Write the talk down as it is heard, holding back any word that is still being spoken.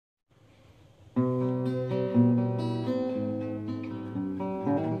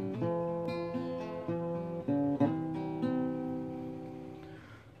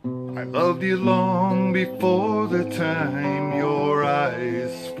Loved you long before the time your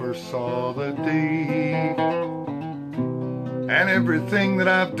eyes first saw the day. And everything that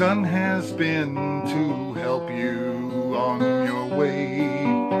I've done has been to help you on your way.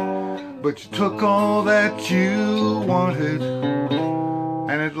 But you took all that you wanted,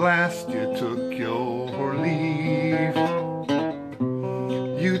 and at last you took your leave.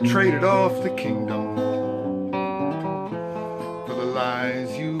 You traded off the kingdom for the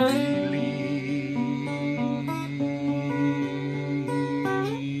lies you believe.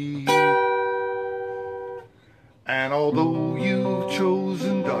 And although you've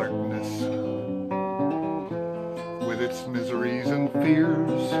chosen darkness with its miseries and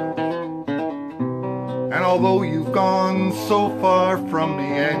fears, and although you've gone so far from me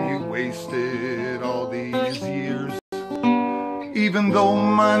and you wasted all these years, even though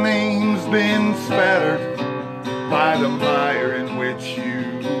my name's been spattered by the mire in which you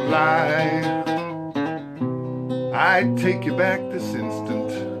lie, I'd take you back this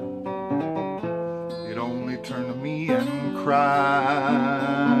instant. You'd only turn to me and cry.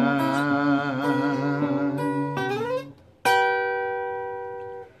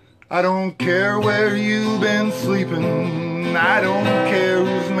 I don't care where you've been sleeping, I don't care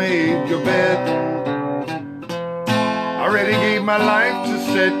who's made your bed. I already gave my life to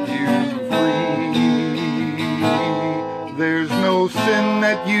set you free. There's no sin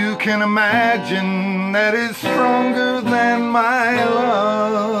that you can imagine that is stronger than my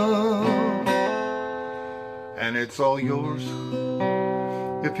love. And it's all yours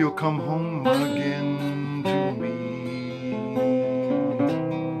if you'll come home again to me.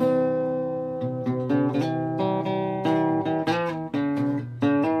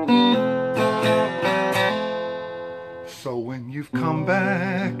 So when you've come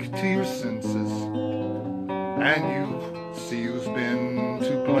back to your senses and you see who's been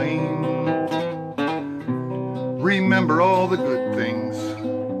to blame, remember all the good things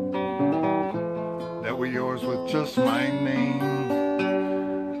that were yours with just my name.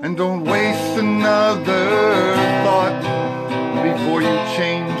 And don't waste another thought before you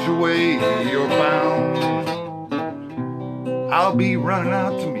change the way you're bound. I'll be running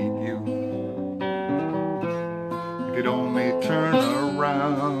out to meet you if you'd only turn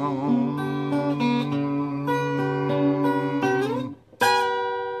around.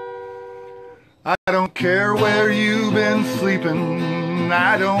 I don't care where you've been sleeping,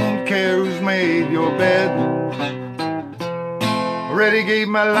 I don't care who's made your bed. Already gave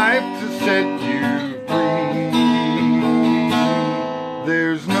my life to set you free.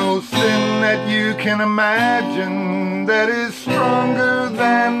 There's no sin that you can imagine that is stronger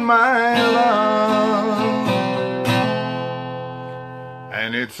than my love.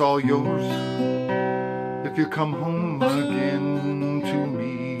 And it's all yours if you come home again to me.